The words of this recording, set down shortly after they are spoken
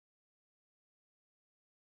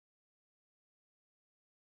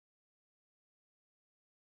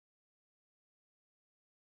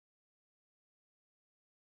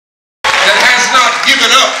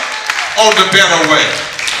given up on the better way.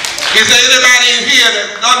 Is there anybody in here that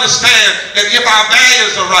understands that if our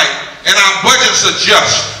values are right and our budgets are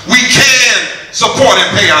just, we can support and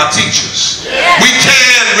pay our teachers? We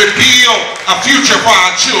can rebuild a future for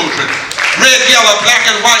our children. Red, yellow, black,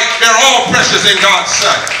 and white, they're all precious in God's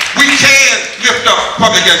sight. We can lift up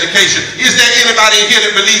public education. Is there anybody in here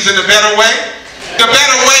that believes in the better way? The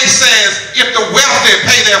better way says if the wealthy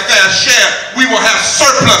pay their fair share, we will have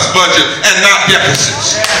surplus budget and not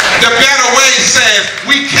deficits. The better way says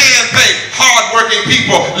we can pay hard-working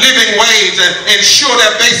people living wage and ensure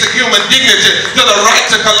their basic human dignity to the right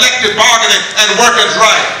to collective bargaining and workers'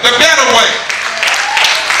 rights. The better way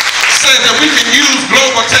says that we can use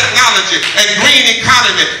global technology and green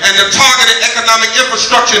economy and the targeted economic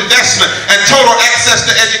infrastructure investment and total access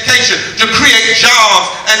to education to create jobs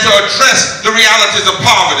and to address the realities of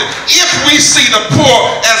poverty. If we see the poor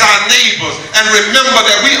as our neighbors and remember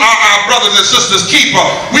that we are our brothers and sisters' keeper,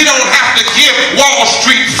 we don't have to give Wall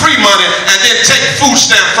Street free money and then take food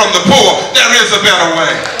stamps from the poor. There is a better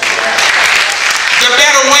way. The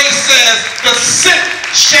better way says the sick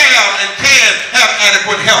shall and can have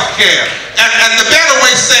adequate health care. And the better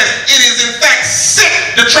way says it is in fact sick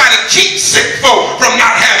to try to keep sick folk from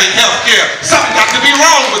not having health care. Something got to be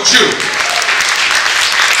wrong with you.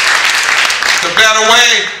 The better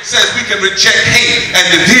way says we can reject hate and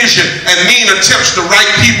division and mean attempts to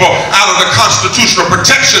write people out of the constitutional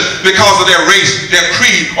protection because of their race, their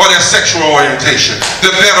creed, or their sexual orientation.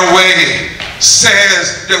 The better way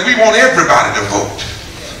says that we want everybody to vote.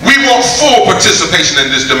 We want full participation in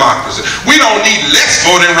this democracy. We don't need less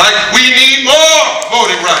voting rights. We need more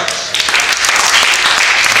voting rights.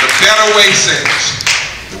 The better way says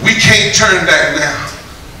that we can't turn back now.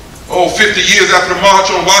 Oh, 50 years after the March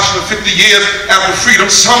on Washington, 50 years after Freedom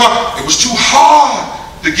Summer, it was too hard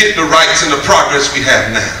to get the rights and the progress we have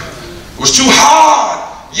now. It was too hard,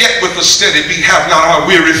 yet with a steady beat have not our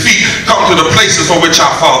weary feet come to the places for which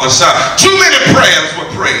our fathers sighed. Too many prayers were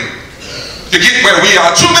prayed to get where we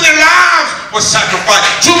are. Too many lives were sacrificed.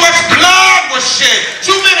 Too much blood was shed.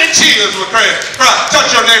 Too many tears were cried.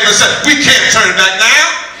 Touch your neighbor and say, we can't turn back now.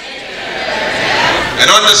 And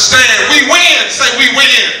understand, we win. Say, we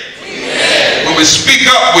win. When we speak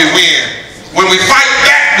up, we win. When we fight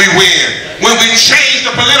back, we win. When we change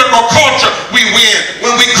the political culture, we win.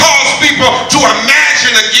 When we cause people to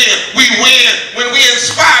imagine again, we win. When we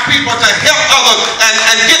inspire people to help others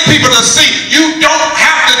and get people to see you don't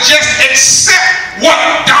have to just accept what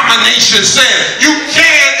domination says. You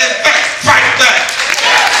can, in fact, fight back.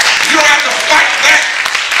 You don't have to fight back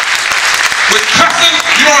with cussing.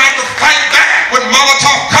 You don't have to fight back with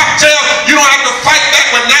Molotov cocktails. You don't have to fight back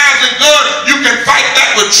with knives and guns. You can fight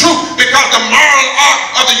back with truth, because the moral arc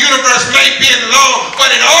of the universe may be long,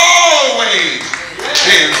 but it always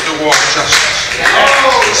tends toward justice.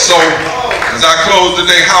 So, as I close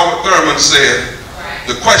today, Howard Thurman said,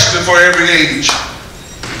 the question for every age is,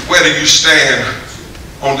 where do you stand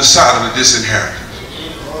on the side of the disinherited?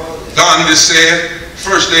 Gandhi said,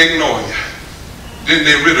 first they ignore you, then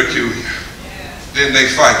they ridicule you, then they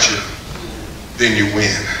fight you, then you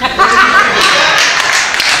win.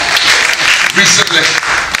 Recently,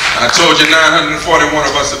 I told you 941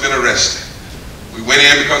 of us have been arrested. We went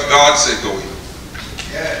in because God said go in.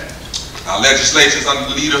 Our legislature is under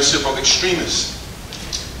the leadership of extremists.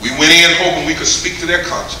 We went in hoping we could speak to their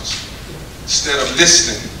conscience. Instead of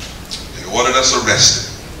listening, they ordered us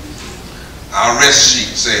arrested. Our arrest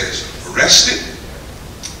sheet says, arrested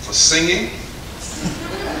for singing,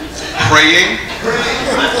 praying,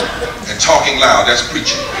 and talking loud. That's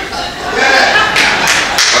preaching.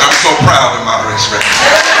 But I'm so proud of my arrest record.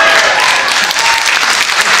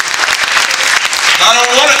 I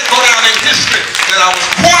don't want it to go down in history that I was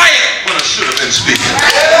quiet when I should have been speaking.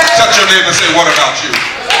 Touch your neighbor and say, what about you?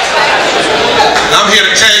 And I'm here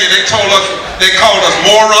to tell you, they called us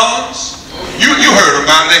morons. You heard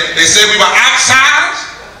about it. They said we were outsiders.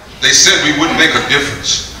 They said we wouldn't make a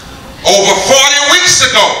difference. Over 40 weeks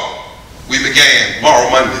ago, we began Moral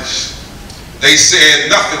Mondays. They said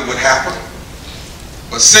nothing would happen.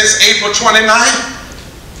 But since April 29th,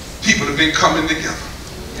 people have been coming together.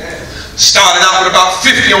 Started out with about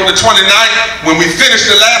 50 on the 29th. When we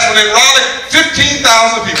finished the last one in Raleigh,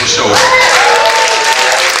 15,000 people showed up.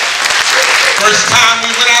 First time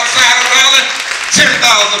we went outside of Raleigh,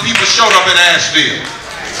 10,000 people showed up in Asheville.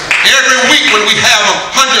 Every week when we have them,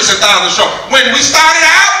 hundreds of thousands show up. When we started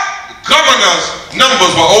out, the governor's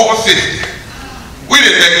numbers were over 50. We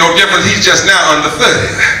didn't make no difference. He's just now under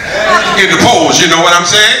 30 in the polls, you know what I'm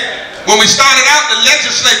saying? When we started out, the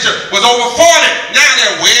legislature was over 40. Now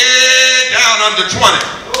they're way down under 20.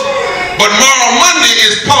 But moral Monday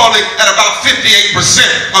is polling at about 58%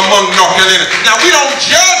 among North Carolina. Now, we don't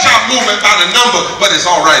judge our movement by the number, but it's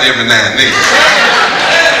all right every now and then.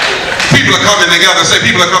 People are coming together. Say,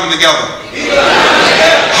 people are coming together.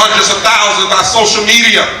 Hundreds of thousands by social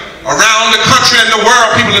media around the country and the world.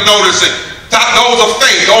 People are noticing. Those of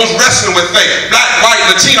faith, those wrestling with faith, black, white,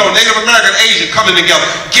 Latino, Native American, Asian coming together.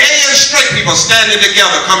 Gay and straight people standing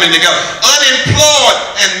together, coming together. Unemployed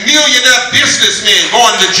and millionaire businessmen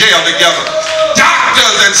going to jail together.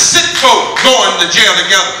 Doctors and sick folk going to jail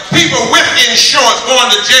together. People with insurance going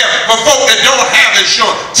to jail for folk that don't have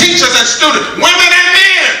insurance. Teachers and students, women and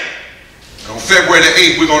men. On February the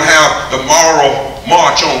 8th, we're going to have the Moral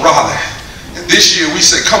March on Raleigh. And this year we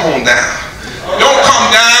say, come on down. Don't come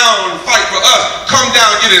down and fight for us. Come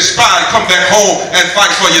down, get inspired, come back home and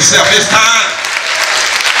fight for yourself. It's time.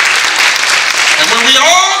 And when we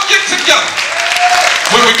all get together,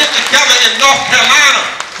 when we get together in North Carolina,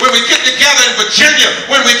 when we get together in Virginia,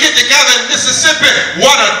 when we get together in Mississippi,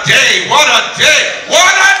 what a day, what a day,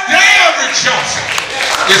 what a day of rejoicing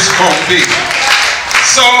it's going to be.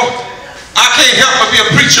 So, I can't help but be a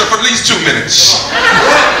preacher for at least 2 minutes.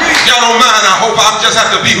 Y'all don't mind, I hope I just have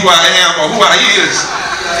to be who I am or who I is.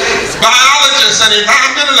 Biologists and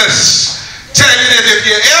environmentalists tell you that if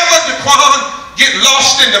you ever, Daquan, get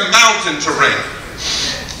lost in the mountain terrain,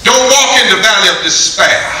 don't walk in the valley of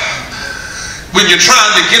despair when you're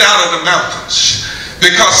trying to get out of the mountains,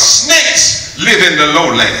 because snakes live in the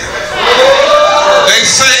lowland. They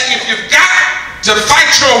say if you've got to fight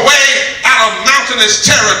your way out of mountainous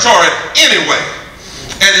territory anyway,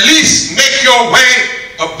 at least make your way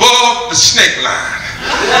above the snake line.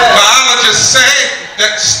 Biologists say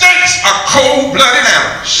that snakes are cold-blooded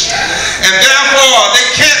animals, and therefore they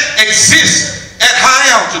can't exist at high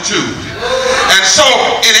altitude. And so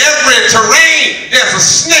in every terrain there's a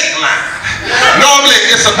snake line. Normally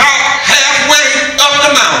it's about halfway up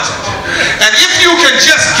the mountain. And if you can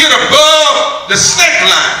just get above the snake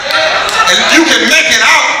line, and you can make it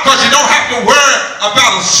out, because you don't have to worry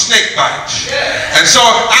about a snake bite. And so,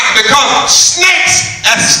 because snakes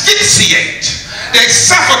asphyxiate, they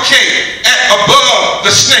suffocate at above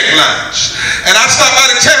the snake lines. And I stop by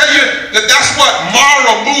to tell you that that's what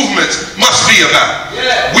moral movements must be about.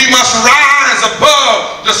 We must rise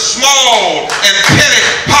above the small and petty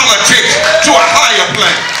politics to a higher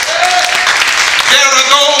plane. There are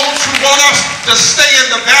those who want us to stay in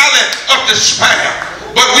the valley of despair,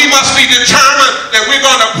 but we must be determined that we're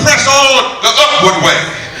going to press on the upward way,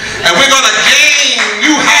 and we're going to gain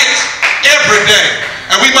new heights every day.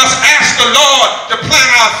 And we must ask the Lord to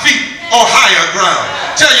plant our feet on higher ground.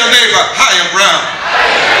 Tell your neighbor, higher ground.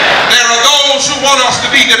 There are those who want us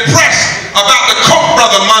to be depressed about the Koch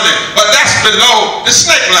brother money, but that's below the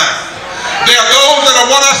snake line. There are those that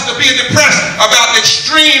want us to be depressed about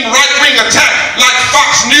extreme right-wing attack like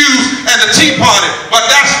Fox News and the Tea Party, but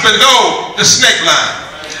that's below the snake line.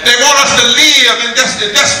 They want us to live in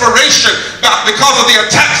desperation because of the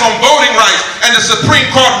attacks on voting rights and the Supreme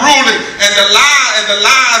Court ruling and the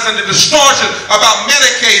lies and the distortion about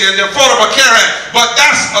Medicaid and the Affordable Care Act, but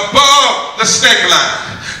that's above the snake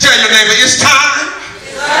line. Tell your neighbor, it's time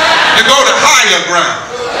to go to higher ground.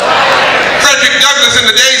 Frederick Douglass, in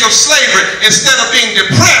the days of slavery, instead of being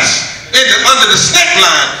depressed under the snake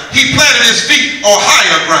line, he planted his feet on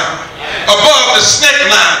higher ground, above the snake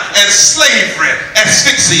line, and slavery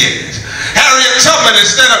asphyxiated. Harriet Tubman,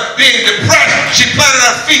 instead of being depressed, she planted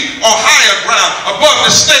her feet on higher ground, above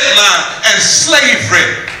the snake line, and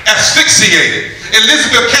slavery asphyxiated.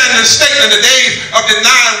 Elizabeth Candidate Stanton, in the days of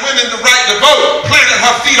denying women the right to vote, planted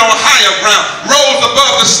her feet on higher ground, rose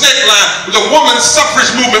above the snake line. The woman's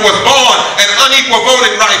suffrage movement was born, and unequal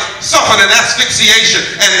voting rights suffered an asphyxiation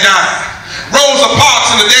and died. Rosa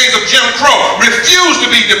Parks, in the days of Jim Crow, refused to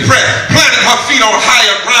be depressed, planted her feet on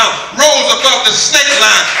higher ground, rose above the snake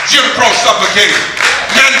line. Jim Crow suffocated.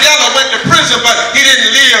 Mandela went to prison, but he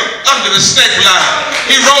didn't live under the snake line.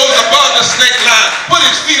 He rose above the snake line, put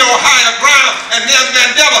his feet on higher ground, and then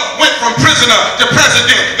Mandela went from prisoner to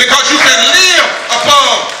president, because you can live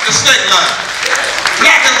above the snake line.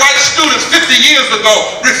 Black and white students 50 years ago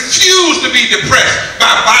refused to be depressed by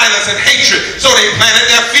violence and hatred, so they planted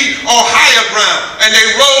their feet on higher ground, and they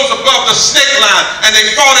rose above the snake line, and they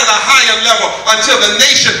fought at a higher level until the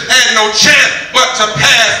nation had no chance but to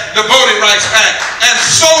pass the Voting Rights Act. And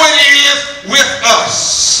so it is with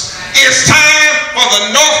us. It's time for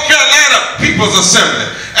the North Carolina People's Assembly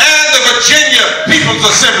and the Virginia People's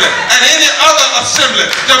Assembly and any other assembly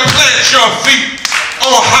to plant your feet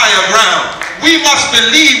on higher ground. We must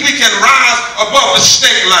believe we can rise above the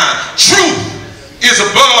snake line. Truth is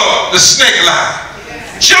above the snake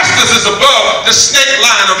line. Justice is above the snake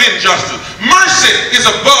line of injustice. Mercy is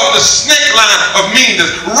above the snake line of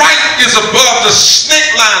meanness. Right is above the snake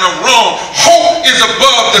line of wrong. Hope is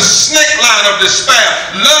above the snake line of despair.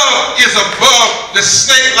 Love is above the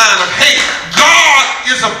snake line of hate. God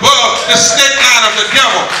is above the snake line of the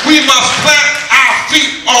devil. We must plant our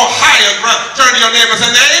feet on higher ground. Turn to your neighbor and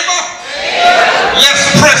say, neighbor, let's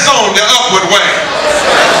press on the upward way.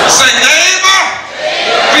 Say, neighbor,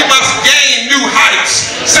 we must gain new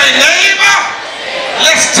heights. Say, neighbor,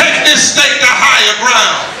 let's take this snake to higher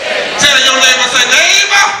ground. Tell your neighbor, say,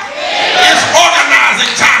 neighbor, it's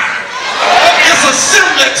organizing time. It's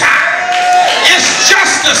assembly time. It's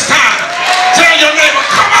justice time. Tell your neighbor,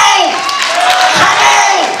 come on. Come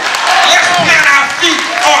on. Let's plant our feet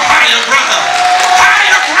on higher ground.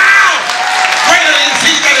 Higher ground. Greater is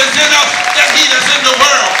he that is in us than he that's in the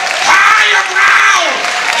world. Higher ground.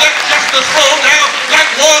 Let justice roll down like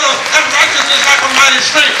water and righteousness like a mighty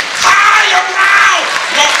stream. Higher ground.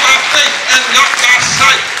 Walk by faith and not by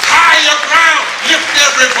sight. Higher ground. Lift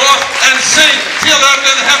every voice and sing till earth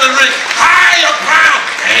and heaven ring. Higher ground.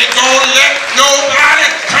 Ain't gonna let nobody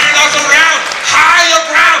turn us around. Higher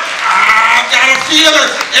ground. I've got a feeling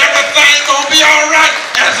everything gonna be all right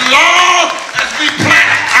as long as we plant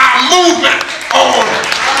our movement on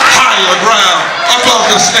higher ground above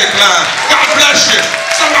the snake line. God bless you.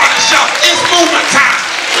 Somebody shout, it's movement time.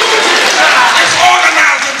 It's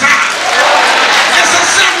organizing time. It's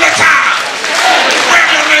assembly time. Grab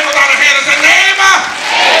your neighbor by the hand and say, neighbor,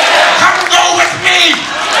 come go with me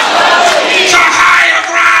to higher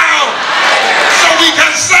ground so we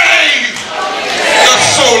can save the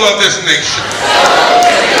soul of this nation.